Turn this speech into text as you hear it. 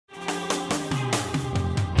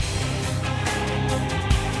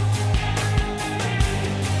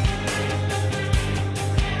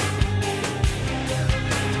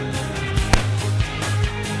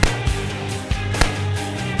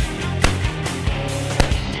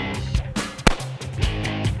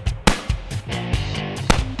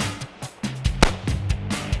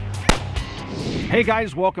Hey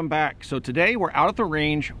guys, welcome back. So today we're out at the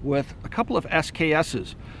range with a couple of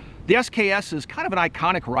SKSs. The SKS is kind of an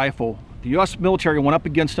iconic rifle. The U.S. military went up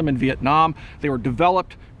against them in Vietnam. They were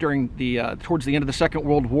developed during towards the end of the Second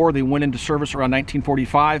World War. They went into service around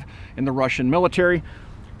 1945 in the Russian military.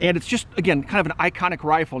 And it's just, again, kind of an iconic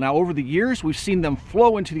rifle. Now, over the years, we've seen them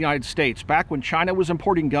flow into the United States. Back when China was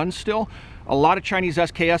importing guns still, a lot of Chinese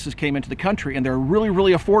SKSs came into the country, and they're really,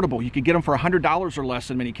 really affordable. You could get them for $100 or less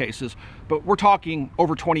in many cases, but we're talking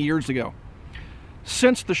over 20 years ago.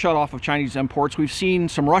 Since the shutoff of Chinese imports, we've seen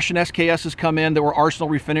some Russian SKSs come in that were arsenal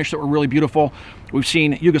refinished that were really beautiful. We've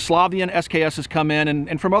seen Yugoslavian SKSs come in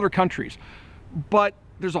and from other countries. But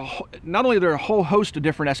there's not only are there a whole host of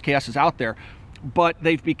different SKSs out there, but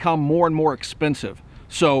they've become more and more expensive.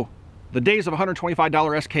 So the days of $125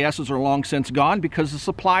 SKSs are long since gone because the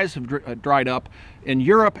supplies have dried up in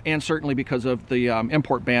Europe, and certainly because of the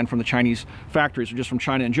import ban from the Chinese factories, or just from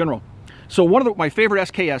China in general. So one of my favorite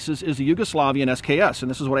SKSs is the Yugoslavian SKS, and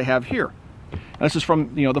this is what I have here. And this is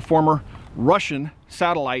from the former Russian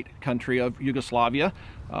satellite country of Yugoslavia,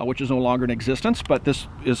 which is no longer in existence, but this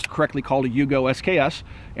is correctly called a Yugo SKS.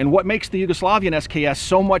 And what makes the Yugoslavian SKS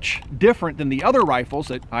so much different than the other rifles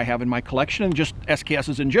that I have in my collection, and just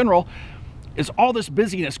SKSs in general, is all this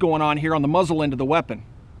busyness going on here on the muzzle end of the weapon.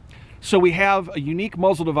 So we have a unique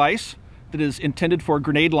muzzle device that is intended for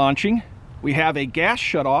grenade launching. We have a gas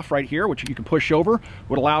shutoff right here, which you can push over,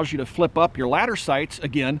 what allows you to flip up your ladder sights,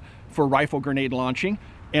 again, for rifle grenade launching.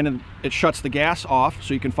 And it shuts the gas off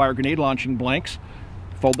so you can fire grenade launching blanks.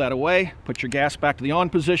 Fold that away, put your gas back to the on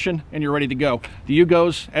position, and you're ready to go. The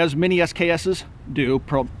Yugos, as many SKSs do,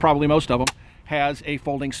 probably most of them, has a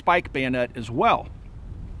folding spike bayonet as well.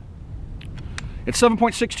 It's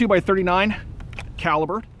 7.62 by 39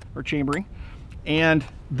 caliber, or chambering, and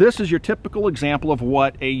this is your typical example of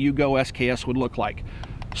what a Yugo SKS would look like.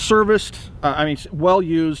 Serviced, well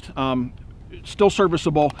used, still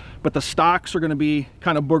serviceable, but the stocks are going to be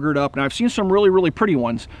kind of boogered up. Now, I've seen some really, really pretty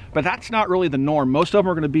ones, but that's not really the norm. Most of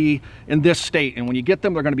them are going to be in this state, and when you get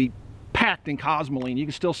them, they're going to be packed in cosmoline. You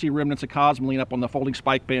can still see remnants of cosmoline up on the folding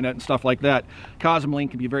spike bayonet and stuff like that.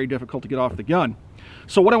 Cosmoline can be very difficult to get off the gun.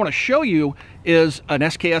 So what I want to show you is an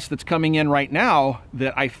SKS that's coming in right now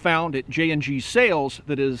that I found at J&G Sales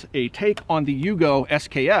that is a take on the Yugo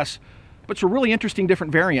SKS, but it's a really interesting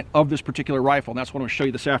different variant of this particular rifle, and that's what I'm going to show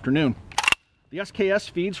you this afternoon. The SKS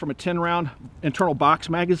feeds from a 10-round internal box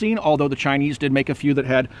magazine, although the Chinese did make a few that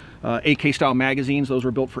had AK-style magazines. Those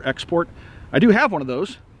were built for export. I do have one of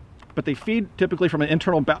those, but they feed typically from an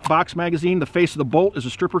internal box magazine. The face of the bolt is a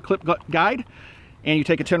stripper clip guide, and you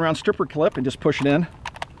take a 10-round stripper clip and just push it in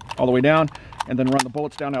all the way down, and then run the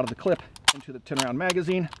bullets down out of the clip into the 10-round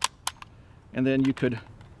magazine, and then you could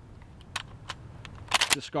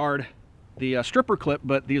discard the stripper clip,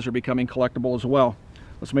 but these are becoming collectible as well.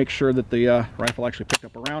 Let's make sure that the rifle actually picked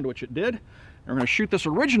up a round, which it did. And we're going to shoot this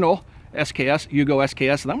original SKS, Yugo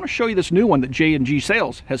SKS, and I'm going to show you this new one that J&G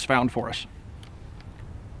Sales has found for us.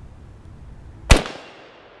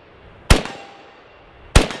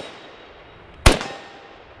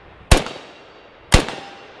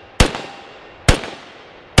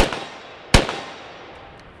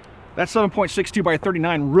 That 7.62 by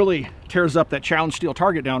 39 really tears up that challenge steel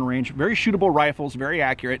target downrange. Very shootable rifles, very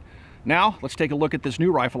accurate. Now, let's take a look at this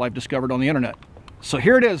new rifle I've discovered on the internet. So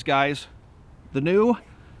here it is, guys. The new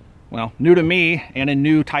to me and in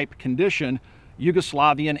new type condition,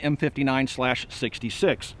 Yugoslavian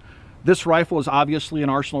M59/66. This rifle is obviously an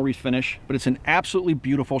arsenal refinish, but it's in absolutely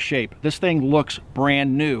beautiful shape. This thing looks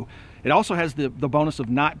brand new. It also has the bonus of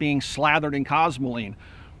not being slathered in cosmoline.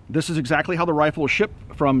 This is exactly how the rifle was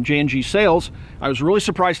shipped from J&G Sales. I was really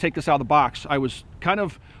surprised to take this out of the box. I was kind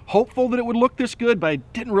of hopeful that it would look this good, but I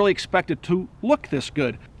didn't really expect it to look this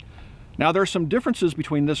good. Now, there are some differences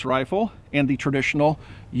between this rifle and the traditional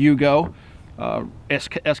Yugo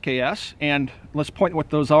SKS, and let's point what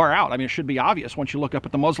those are out. I mean, it should be obvious once you look up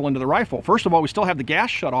at the muzzle end of the rifle. First of all, we still have the gas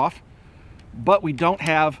shut off, but we don't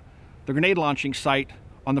have the grenade launching sight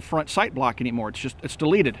on the front sight block anymore. It's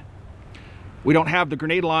deleted. We don't have the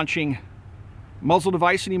grenade launching muzzle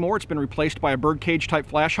device anymore. It's been replaced by a birdcage type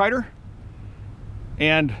flash hider.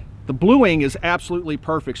 And the bluing is absolutely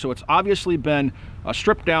perfect. So it's obviously been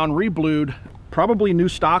stripped down, re-blued, probably new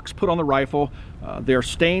stocks put on the rifle. They're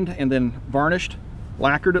stained and then varnished,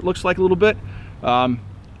 lacquered it looks like a little bit.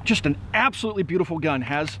 Just an absolutely beautiful gun.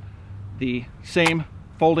 Has the same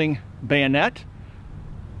folding bayonet.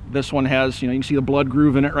 This one has, you can see the blood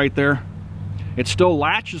groove in it right there. It still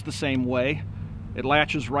latches the same way. It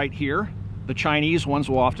latches right here. The Chinese ones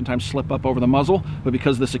will oftentimes slip up over the muzzle, but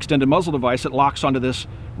because of this extended muzzle device, it locks onto this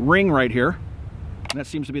ring right here. And that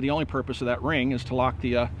seems to be the only purpose of that ring, is to lock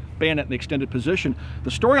the bayonet in the extended position.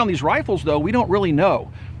 The story on these rifles, though, we don't really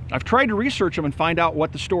know. I've tried to research them and find out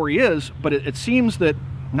what the story is, but it seems that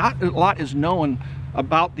not a lot is known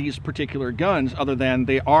about these particular guns, other than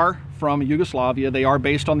they are from Yugoslavia. They are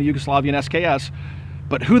based on the Yugoslavian SKS,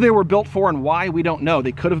 but who they were built for and why, we don't know.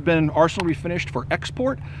 They could have been arsenal refinished for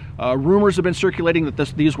export. Rumors have been circulating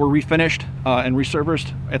that these were refinished and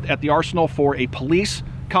reserviced at the arsenal for a police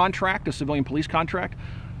contract, a civilian police contract.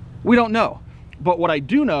 We don't know. But what I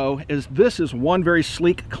do know is this is one very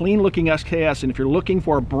sleek, clean looking SKS, and if you're looking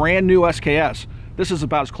for a brand new SKS, this is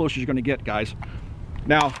about as close as you're going to get, guys.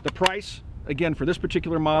 Now, the price, again, for this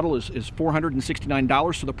particular model is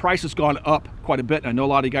 $469, so the price has gone up quite a bit. I know a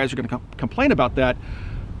lot of you guys are going to complain about that,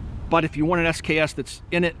 but if you want an SKS that's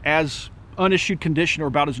in it as unissued condition or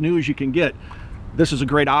about as new as you can get, this is a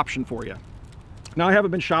great option for you. Now, I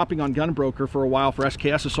haven't been shopping on Gunbroker for a while for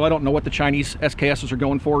SKSs, so I don't know what the Chinese SKSs are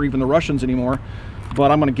going for, or even the Russians anymore,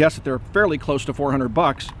 but I'm going to guess that they're fairly close to 400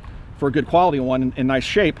 bucks for a good quality one in nice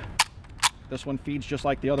shape. This one feeds just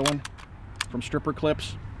like the other one from stripper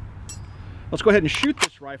clips. Let's go ahead and shoot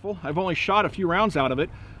this rifle. I've only shot a few rounds out of it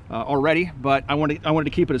already, but I wanted to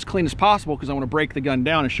keep it as clean as possible because I want to break the gun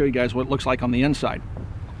down and show you guys what it looks like on the inside.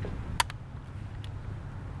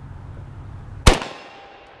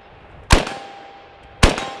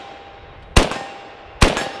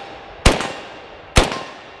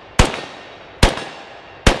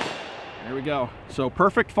 There we go. So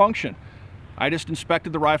perfect function. I just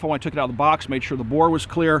inspected the rifle when I took it out of the box, made sure the bore was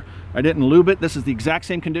clear. I didn't lube it. This is the exact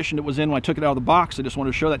same condition it was in when I took it out of the box. I just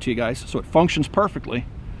wanted to show that to you guys. So it functions perfectly.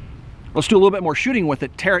 Let's do a little bit more shooting with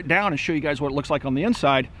it, tear it down, and show you guys what it looks like on the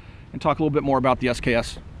inside, and talk a little bit more about the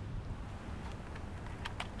SKS.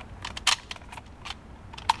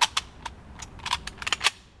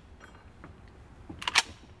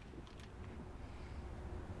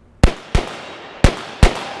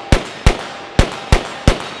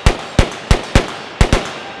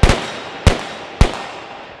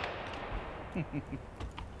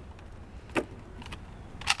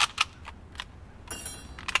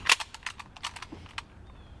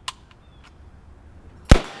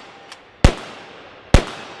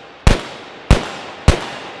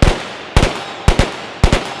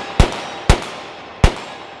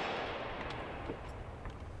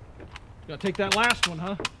 Gotta take that last one,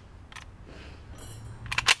 huh?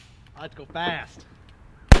 Let's go fast.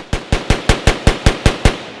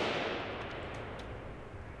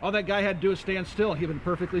 All that guy had to do is stand still. He'd been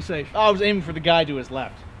perfectly safe. Oh, I was aiming for the guy to his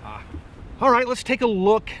left. All right, let's take a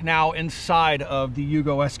look now inside of the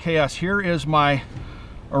Yugo SKS. Here is my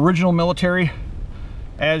original military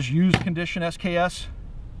as used condition SKS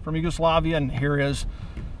from Yugoslavia, and here is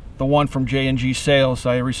the one from J&G Sales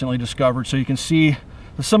I recently discovered. So you can see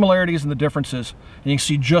the similarities and the differences, and you can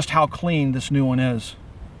see just how clean this new one is.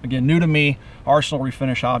 Again, new to me, arsenal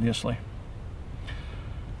refinish, obviously.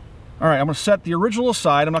 All right, I'm going to set the original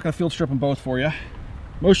aside. I'm not going to field strip them both for you.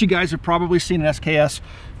 Most of you guys have probably seen an SKS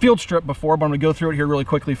field strip before, but I'm going to go through it here really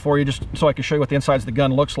quickly for you just so I can show you what the insides of the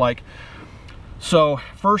gun looks like. So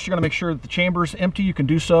first, you're going to make sure that the chamber is empty. You can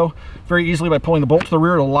do so very easily by pulling the bolt to the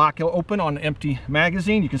rear. It'll lock open on an empty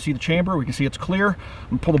magazine. You can see the chamber. We can see it's clear. I'm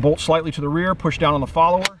going to pull the bolt slightly to the rear, push down on the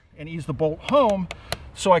follower, and ease the bolt home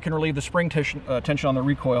so I can relieve the spring tension on the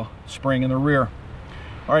recoil spring in the rear.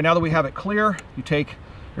 All right, now that we have it clear, you take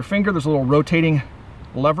your finger. There's a little rotating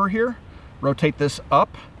lever here. Rotate this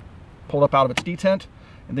up, pull it up out of its detent,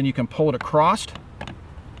 and then you can pull it across,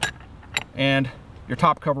 and your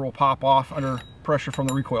top cover will pop off under pressure from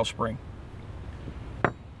the recoil spring.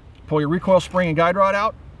 Pull your recoil spring and guide rod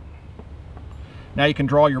out. Now you can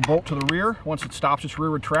draw your bolt to the rear. Once it stops its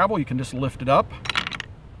rearward travel, you can just lift it up.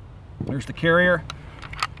 There's the carrier,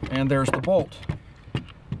 and there's the bolt.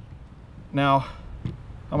 Now,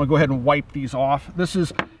 I'm going to go ahead and wipe these off. This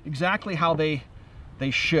is exactly how they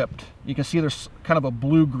shipped. You can see there's kind of a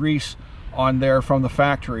blue grease on there from the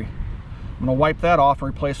factory. I'm going to wipe that off and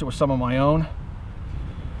replace it with some of my own.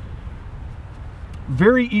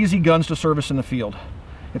 Very easy guns to service in the field.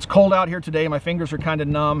 It's cold out here today. My fingers are kind of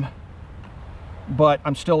numb, but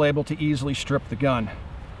I'm still able to easily strip the gun.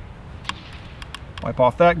 Wipe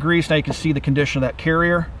off that grease. Now you can see the condition of that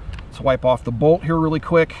carrier. Let's wipe off the bolt here really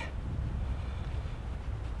quick.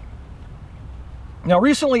 Now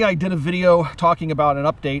recently I did a video talking about an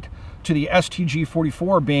update to the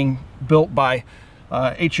STG-44 being built by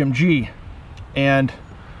HMG, and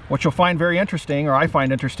what you'll find very interesting, or I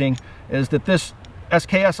find interesting, is that this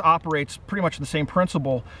SKS operates pretty much the same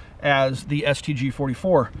principle as the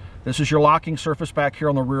STG-44. This is your locking surface back here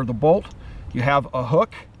on the rear of the bolt. You have a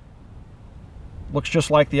hook Looks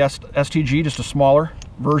just like the STG, just a smaller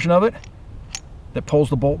version of it that pulls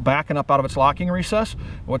the bolt back and up out of its locking recess.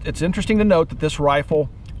 It's interesting to note that this rifle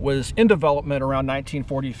was in development around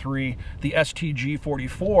 1943. The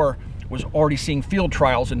STG-44 was already seeing field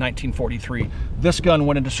trials in 1943. This gun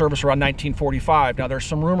went into service around 1945. Now, there's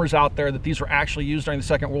some rumors out there that these were actually used during the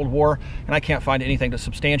Second World War, and I can't find anything to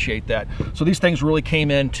substantiate that. So these things really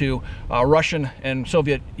came into Russian and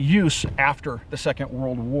Soviet use after the Second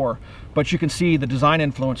World War. But you can see the design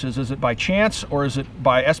influences. Is it by chance or is it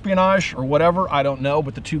by espionage or whatever? I don't know,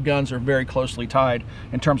 but the two guns are very closely tied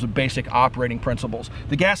in terms of basic operating principles.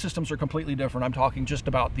 The gas systems are completely different. I'm talking just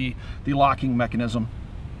about the locking mechanism.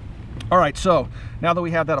 All right, so now that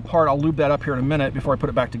we have that apart, I'll lube that up here in a minute before I put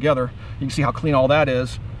it back together. You can see how clean all that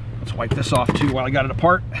is. Let's wipe this off too while I got it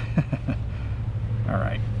apart. All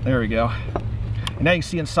right, there we go. And now you can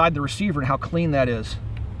see inside the receiver and how clean that is.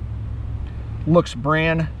 Looks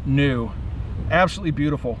brand new. Absolutely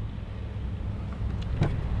beautiful.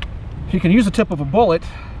 You can use the tip of a bullet,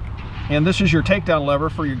 and this is your takedown lever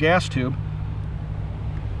for your gas tube.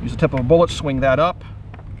 Use the tip of a bullet, swing that up.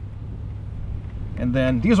 And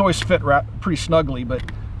then these always fit pretty snugly, but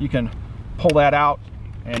you can pull that out,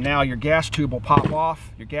 and now your gas tube will pop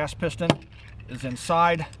off. Your gas piston is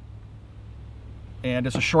inside, and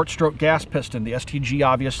it's a short stroke gas piston. The STG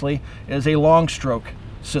obviously is a long stroke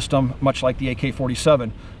system, much like the AK-47. I'm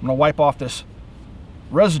going to wipe off this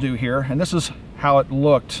residue here, and this is how it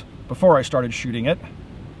looked before I started shooting it.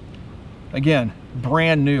 Again,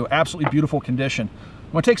 brand new, absolutely beautiful condition.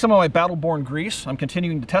 I'm going to take some of my battle-born grease. I'm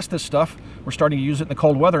continuing to test this stuff. We're starting to use it in the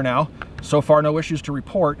cold weather now. So far, no issues to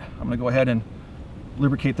report. I'm going to go ahead and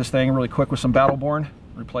lubricate this thing really quick with some battle-born.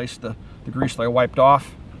 Replace the grease that I wiped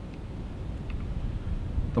off.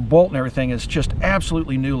 The bolt and everything is just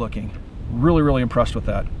absolutely new looking. Really, really impressed with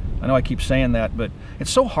that. I know I keep saying that, but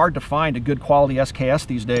it's so hard to find a good quality SKS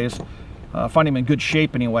these days. Find them in good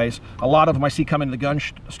shape anyways. A lot of them I see come into the gun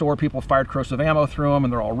store, people have fired corrosive ammo through them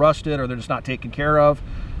and they're all rusted or they're just not taken care of.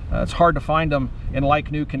 It's hard to find them in like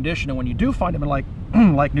new condition, and when you do find them in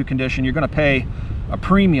like new condition, you're going to pay a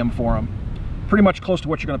premium for them. Pretty much close to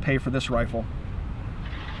what you're going to pay for this rifle.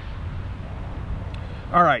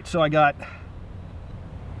 All right, so I got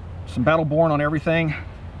some battle-born on everything.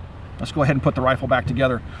 Let's go ahead and put the rifle back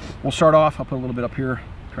together. We'll start off, I'll put a little bit up here,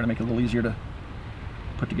 try to make it a little easier to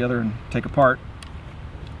put together and take apart.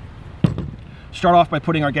 Start off by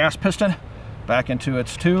putting our gas piston back into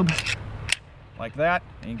its tube like that.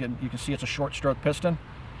 And you can see it's a short stroke piston.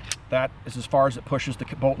 That is as far as it pushes the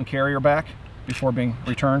bolt and carrier back before being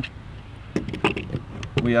returned.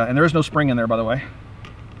 And there is no spring in there, by the way.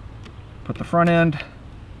 Put the front end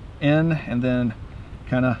in and then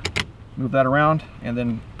kind of move that around, and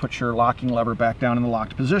then put your locking lever back down in the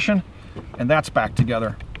locked position, and that's back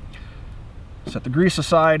together. Set the grease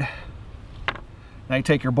aside. Now you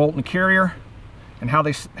take your bolt and carrier, and how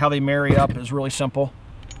they marry up is really simple.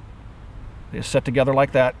 They just set together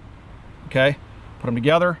like that. Okay, put them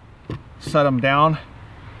together, set them down.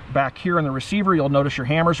 Back here in the receiver, you'll notice your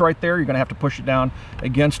hammer's right there. You're going to have to push it down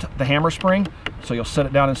against the hammer spring, so you'll set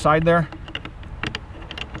it down inside there.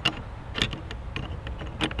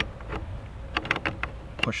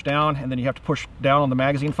 Push down, and then you have to push down on the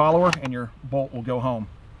magazine follower, and your bolt will go home.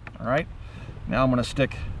 All right. Now I'm going to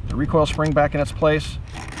stick the recoil spring back in its place.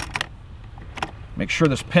 Make sure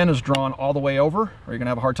this pin is drawn all the way over, or you're going to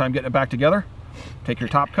have a hard time getting it back together. Take your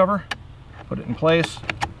top cover, put it in place,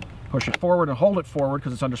 push it forward and hold it forward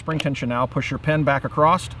because it's under spring tension now. Push your pin back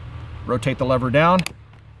across, rotate the lever down,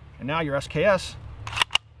 and now your SKS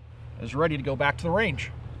is ready to go back to the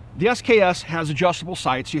range. The SKS has adjustable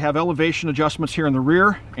sights. You have elevation adjustments here in the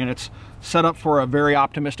rear, and it's set up for a very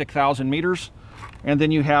optimistic 1,000 meters. And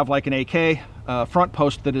then you have like an AK front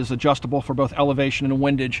post that is adjustable for both elevation and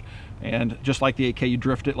windage. And just like the AK, you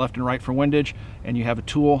drift it left and right for windage. And you have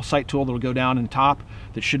a sight tool that will go down in top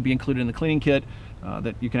that should be included in the cleaning kit,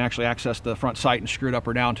 that you can actually access the front sight and screw it up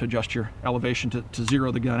or down to adjust your elevation to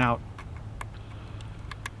zero the gun out.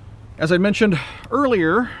 As I mentioned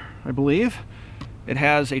earlier, I believe, it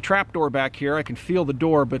has a trap door back here. I can feel the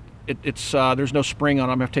door, but there's no spring on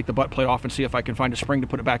it. I'm gonna have to take the butt plate off and see if I can find a spring to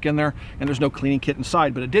put it back in there. And there's no cleaning kit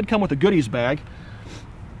inside, but it did come with a goodies bag.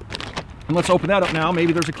 And let's open that up now.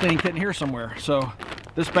 Maybe there's a cleaning kit in here somewhere. So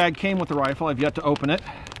this bag came with the rifle. I've yet to open it.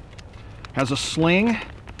 Has a sling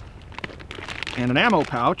and an ammo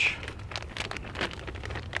pouch.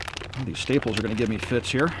 Oh, these staples are gonna give me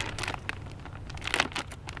fits here.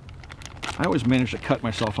 I always manage to cut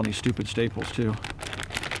myself on these stupid staples too.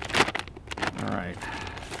 All right,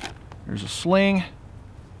 there's a sling.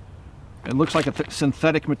 It looks like a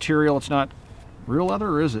synthetic material. It's not real leather,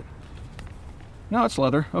 or is it? No, it's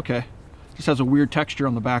leather. Okay. Just has a weird texture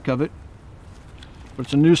on the back of it. But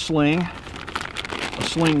it's a new sling. A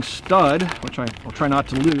sling stud, which I'll try not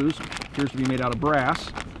to lose. Appears to be made out of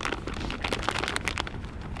brass.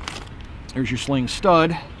 There's your sling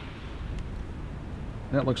stud.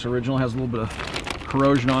 That looks original. Has a little bit of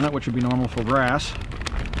corrosion on it, which would be normal for brass.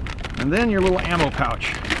 And then your little ammo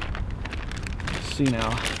pouch. Let's see now.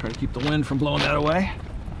 Try to keep the wind from blowing that away.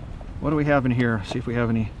 What do we have in here? See if we have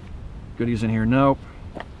any goodies in here. Nope.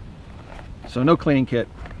 So no cleaning kit.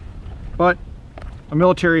 But a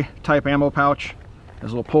military type ammo pouch.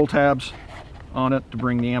 Has little pull tabs on it to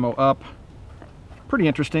bring the ammo up. Pretty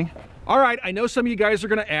interesting. All right, I know some of you guys are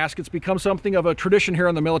going to ask. It's become something of a tradition here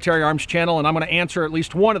on the Military Arms channel, and I'm going to answer at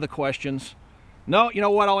least one of the questions. No, you know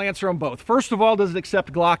what? I'll answer them both. First of all, does it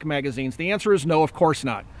accept Glock magazines? The answer is no, of course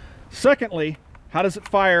not. Secondly, how does it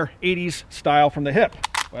fire 80s style from the hip?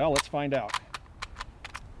 Well, let's find out.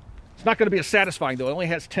 It's not going to be as satisfying, though. It only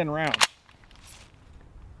has 10 rounds.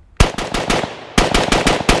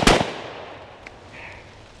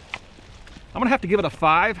 I'm going to have to give it a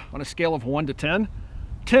 5 on a scale of 1 to 10.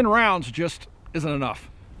 10 rounds just isn't enough.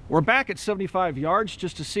 We're back at 75 yards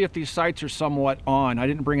just to see if these sights are somewhat on. I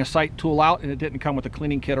didn't bring a sight tool out, and it didn't come with a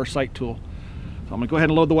cleaning kit or sight tool. So I'm going to go ahead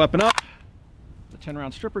and load the weapon up. The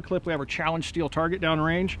 10-round stripper clip. We have our challenge steel target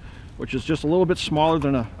downrange, which is just a little bit smaller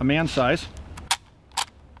than a man size.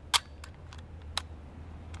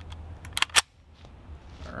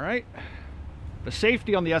 All right. The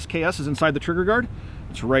safety on the SKS is inside the trigger guard.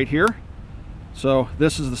 It's right here. So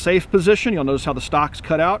this is the safe position. You'll notice how the stock's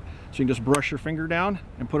cut out. So you can just brush your finger down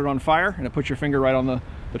and put it on fire, and it puts your finger right on the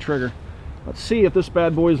trigger. Let's see if this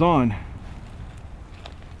bad boy's on.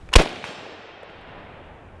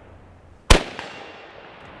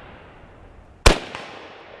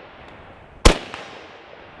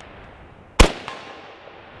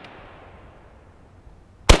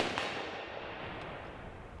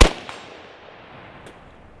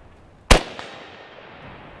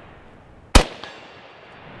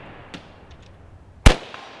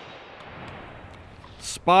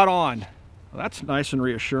 Spot on. Well, that's nice and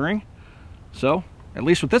reassuring. So, at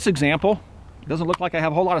least with this example, it doesn't look like I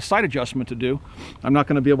have a whole lot of sight adjustment to do. I'm not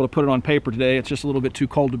going to be able to put it on paper today. It's just a little bit too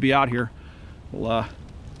cold to be out here. We'll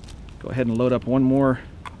go ahead and load up one more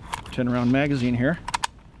 10-round magazine here.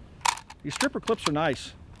 These stripper clips are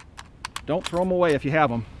nice. Don't throw them away if you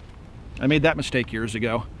have them. I made that mistake years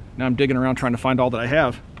ago. Now I'm digging around trying to find all that I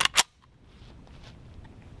have.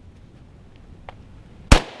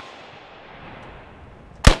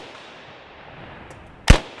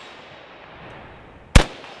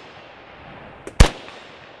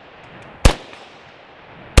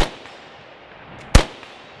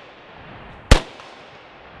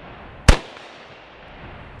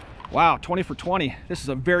 Wow, 20 for 20. This is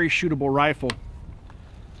a very shootable rifle.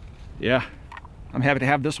 Yeah, I'm happy to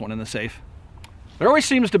have this one in the safe. There always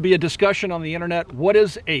seems to be a discussion on the internet, what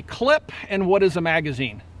is a clip and what is a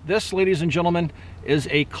magazine? This, ladies and gentlemen, is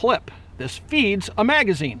a clip. This feeds a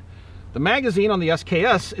magazine. The magazine on the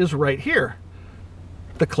SKS is right here.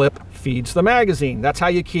 The clip feeds the magazine. That's how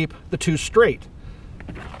you keep the two straight.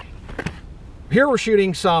 Here we're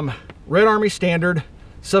shooting some Red Army standard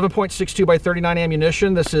 7.62 by 39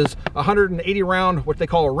 ammunition. This is 180 round, what they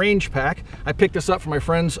call a range pack. I picked this up from my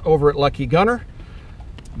friends over at Lucky Gunner.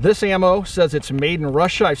 This ammo says it's made in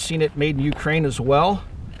Russia. I've seen it made in Ukraine as well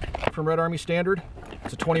from Red Army standard.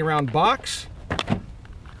 It's a 20 round box.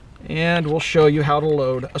 And we'll show you how to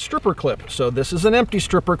load a stripper clip. So this is an empty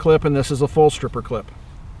stripper clip and this is a full stripper clip.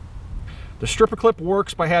 The stripper clip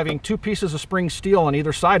works by having two pieces of spring steel on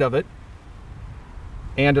either side of it,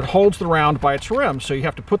 and it holds the round by its rim. So you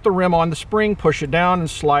have to put the rim on the spring, push it down, and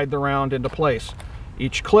slide the round into place.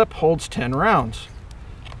 Each clip holds 10 rounds.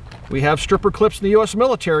 We have stripper clips in the U.S.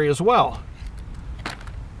 military as well.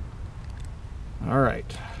 All right,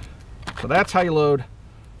 so that's how you load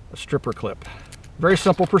a stripper clip. Very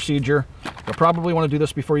simple procedure. You'll probably want to do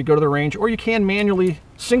this before you go to the range, or you can manually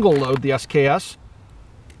single load the SKS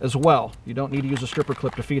as well. You don't need to use a stripper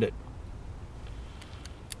clip to feed it.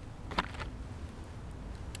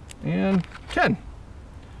 And 10.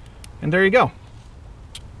 And there you go.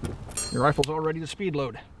 Your rifle's all ready to speed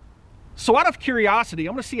load. So out of curiosity,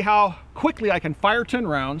 I'm going to see how quickly I can fire 10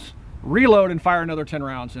 rounds, reload, and fire another 10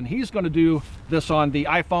 rounds. And he's going to do this on the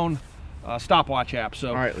iPhone stopwatch app. So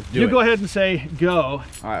all right, let's do it. You go ahead and say go. All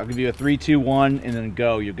right, I'll give you a 3, 2, 1, and then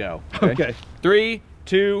go, you go. Okay. 3,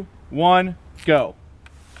 2, 1, go.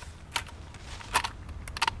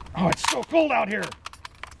 Oh, it's so cold out here.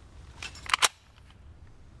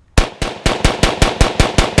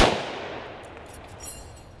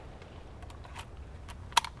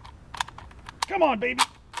 Come Come on, baby.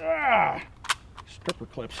 Ah. Stripper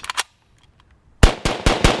clips.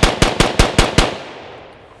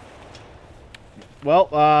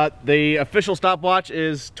 Well, the official stopwatch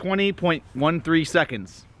is 20.13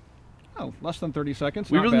 seconds. Oh, less than 30 seconds.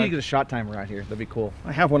 We Not really bad. need to get a shot timer out here. That'd be cool.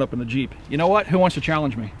 I have one up in the Jeep. You know what? Who wants to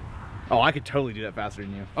challenge me? Oh, I could totally do that faster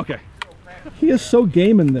than you. Okay. He is so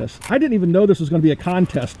game in this. I didn't even know this was going to be a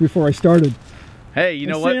contest before I started. Hey, you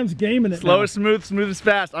know And what? Sam's gaming it Slow now. is smooth, smooth is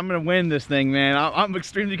fast. I'm going to win this thing, man. I'm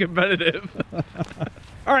extremely competitive.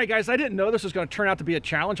 All right, guys, I didn't know this was going to turn out to be a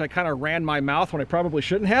challenge. I kind of ran my mouth when I probably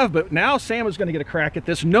shouldn't have, but now Sam is going to get a crack at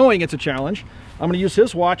this, knowing it's a challenge. I'm going to use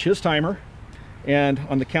his watch, his timer, and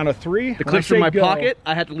on the count of 3, The clips from my pocket,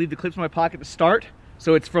 I had to leave the clips from my pocket to start,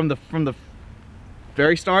 so it's from the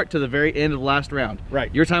very start to the very end of the last round.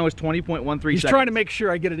 Right. Your time was 20.13 seconds. He's trying to make sure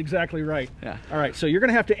I get it exactly right. Yeah. All right, so you're going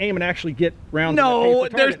to have to aim and actually get round. No,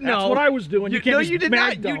 there's no. That's what I was doing. You can't no, just you did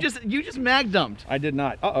mag not. dump. You just mag dumped. I did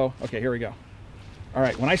not. Uh-oh. Okay, here we go. All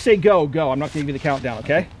right, when I say go, go. I'm not going to give you the countdown,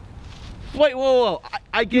 okay? Wait, whoa.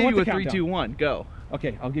 I gave want you a the 3, 2, 1. Go.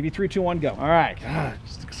 Okay, I'll give you 3, 2, 1, go. All right. God,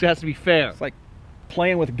 It has to be fair. it's like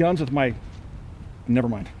playing with guns with my... Never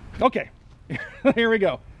mind. Okay, here we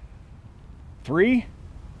go. 3,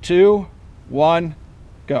 2, 1,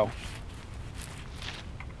 go.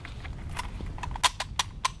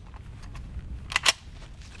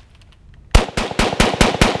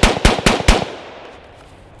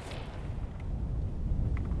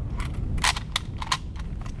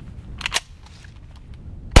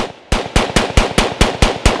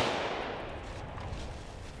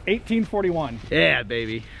 $18.41. Yeah,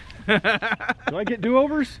 baby. Do I get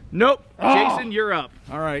do-overs? Nope. Oh. Jason, you're up.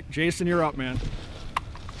 All right, Jason, you're up, man.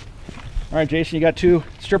 All right, Jason, you got 2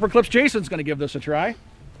 stripper clips. Jason's going to give this a try.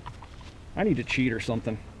 I need to cheat or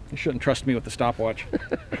something. You shouldn't trust me with the stopwatch.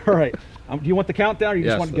 All right. Do you want the countdown or you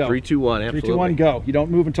just want to go? 3, 2, 1, absolutely. 3, 2, 1, go. You don't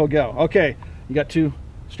move until go. Okay. You got 2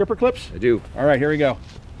 stripper clips? I do. All right, here we go.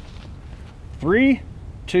 3,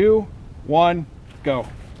 2, 1, go.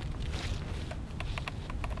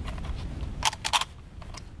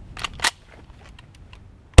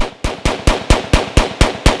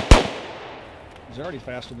 He's already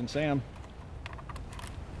faster than Sam.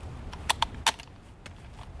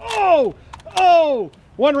 Oh! Oh!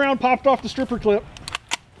 1 round popped off the stripper clip.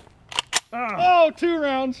 Oh, 2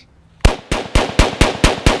 rounds.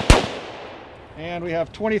 And we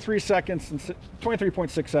have 23 seconds and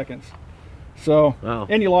 23.6 seconds. So, Wow.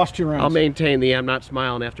 and you lost 2 rounds. I'll maintain the I'm not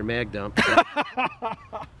smiling after mag dump.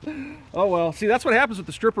 Oh, well. See, that's what happens with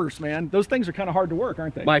the strippers, man. Those things are kind of hard to work,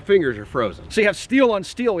 aren't they? My fingers are frozen. So you have steel on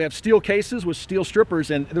steel. We have steel cases with steel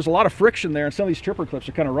strippers, and there's a lot of friction there, and some of these stripper clips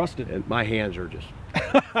are kind of rusted. And my hands are just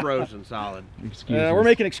frozen solid. We're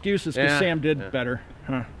making excuses because Yeah, Sam did yeah. better.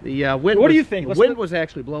 Huh. The wind What do was- you think? The Let's wind look- was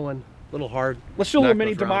actually blowing a little hard. Let's do a little Knocked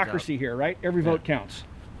mini those rounds out. democracy here, right? Every vote counts.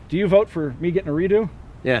 Do you vote for me getting a redo?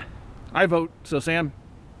 Yeah. I vote, so Sam,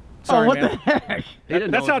 sorry, what man. the heck? They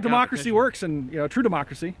didn't That's know how it was a democracy competition. works, and true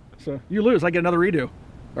democracy. So you lose, I get another redo,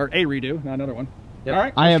 or a redo, not another one. Yep. All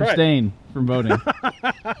right, I let's try it. abstain from voting.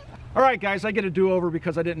 All right, guys, I get a do-over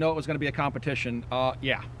because I didn't know it was going to be a competition.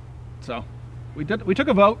 Yeah, so we took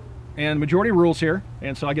a vote, and majority rules here,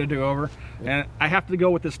 and so I get a do-over, and I have to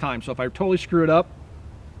go with this time. So if I totally screw it up,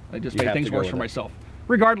 I just You make have things to go worse with for it. myself.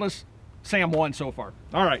 Regardless, Sam won so far.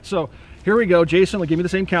 All right, so here we go. Jason will give me the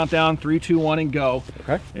same countdown: 3, 2, 1, and go.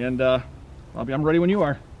 Okay. And I'm ready when you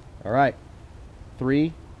are. All right.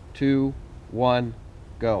 3, 2, 1,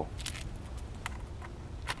 go.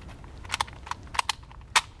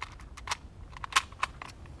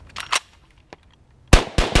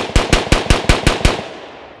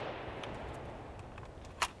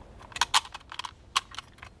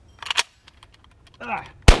 Ah.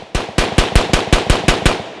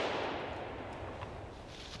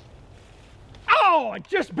 Oh, I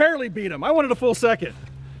just barely beat him. I wanted a full second.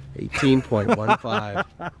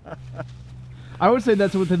 18.15. I would say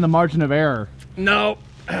that's within the margin of error. No.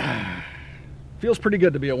 Feels pretty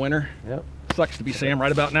good to be a winner. Yep. Sucks to be Sam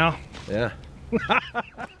right about now. Yeah.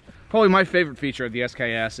 Probably my favorite feature of the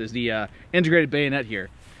SKS is the integrated bayonet here.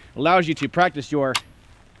 It allows you to practice your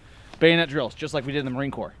bayonet drills, just like we did in the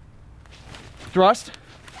Marine Corps. Thrust,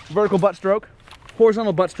 vertical butt stroke,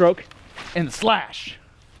 horizontal butt stroke, and the slash.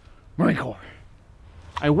 Marine Corps.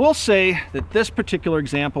 I will say that this particular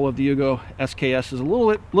example of the Yugo SKS is a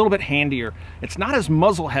little bit handier. It's not as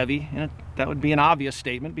muzzle heavy, and that would be an obvious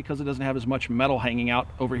statement because it doesn't have as much metal hanging out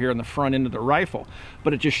over here in the front end of the rifle.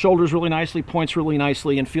 But it just shoulders really nicely, points really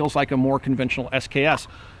nicely, and feels like a more conventional SKS.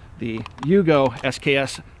 The Yugo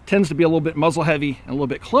SKS tends to be a little bit muzzle heavy and a little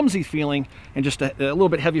bit clumsy feeling, and just a little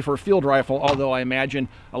bit heavy for a field rifle, although I imagine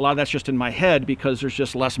a lot of that's just in my head because there's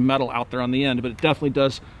just less metal out there on the end. But it definitely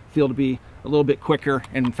does feel to be a little bit quicker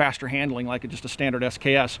and faster handling like just a standard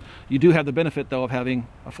SKS. You do have the benefit though of having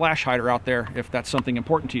a flash hider out there if that's something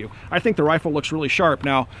important to you. I think the rifle looks really sharp.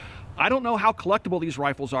 Now, I don't know how collectible these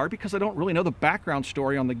rifles are because I don't really know the background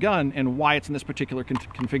story on the gun and why it's in this particular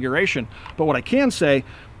configuration. But what I can say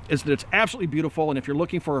is that it's absolutely beautiful, and if you're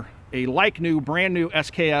looking for a like-new, brand-new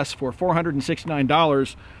SKS for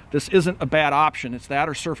 $469, this isn't a bad option. It's that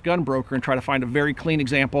or surf gun broker and try to find a very clean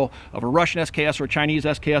example of a Russian SKS or a Chinese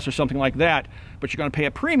SKS or something like that, but you're going to pay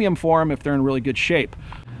a premium for them if they're in really good shape.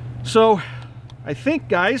 So I think,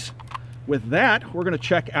 guys, with that, we're going to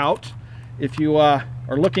check out, if you are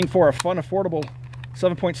looking for a fun, affordable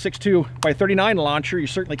 7.62 by 39 launcher, you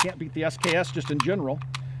certainly can't beat the SKS just in general.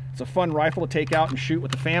 It's a fun rifle to take out and shoot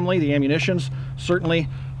with the family. The ammunition's certainly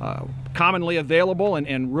commonly available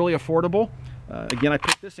and really affordable. Again, I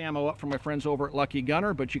picked this ammo up from my friends over at Lucky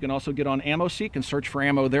Gunner, but you can also get on AmmoSeek and search for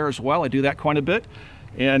ammo there as well. I do that quite a bit.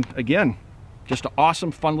 And again, just an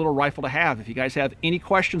awesome, fun little rifle to have. If you guys have any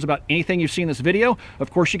questions about anything you've seen in this video,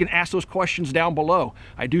 of course, you can ask those questions down below.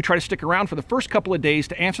 I do try to stick around for the first couple of days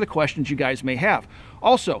to answer the questions you guys may have.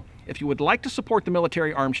 Also, if you would like to support the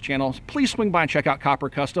Military Arms channel, please swing by and check out Copper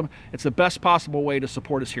Custom. It's the best possible way to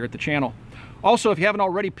support us here at the channel. Also, if you haven't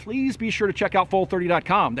already, please be sure to check out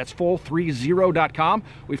full30.com. That's full30.com.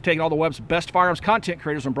 We've taken all the web's best firearms content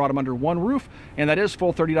creators and brought them under one roof, and that is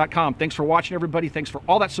full30.com. Thanks for watching, everybody. Thanks for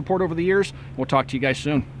all that support over the years. We'll talk to you guys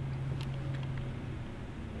soon.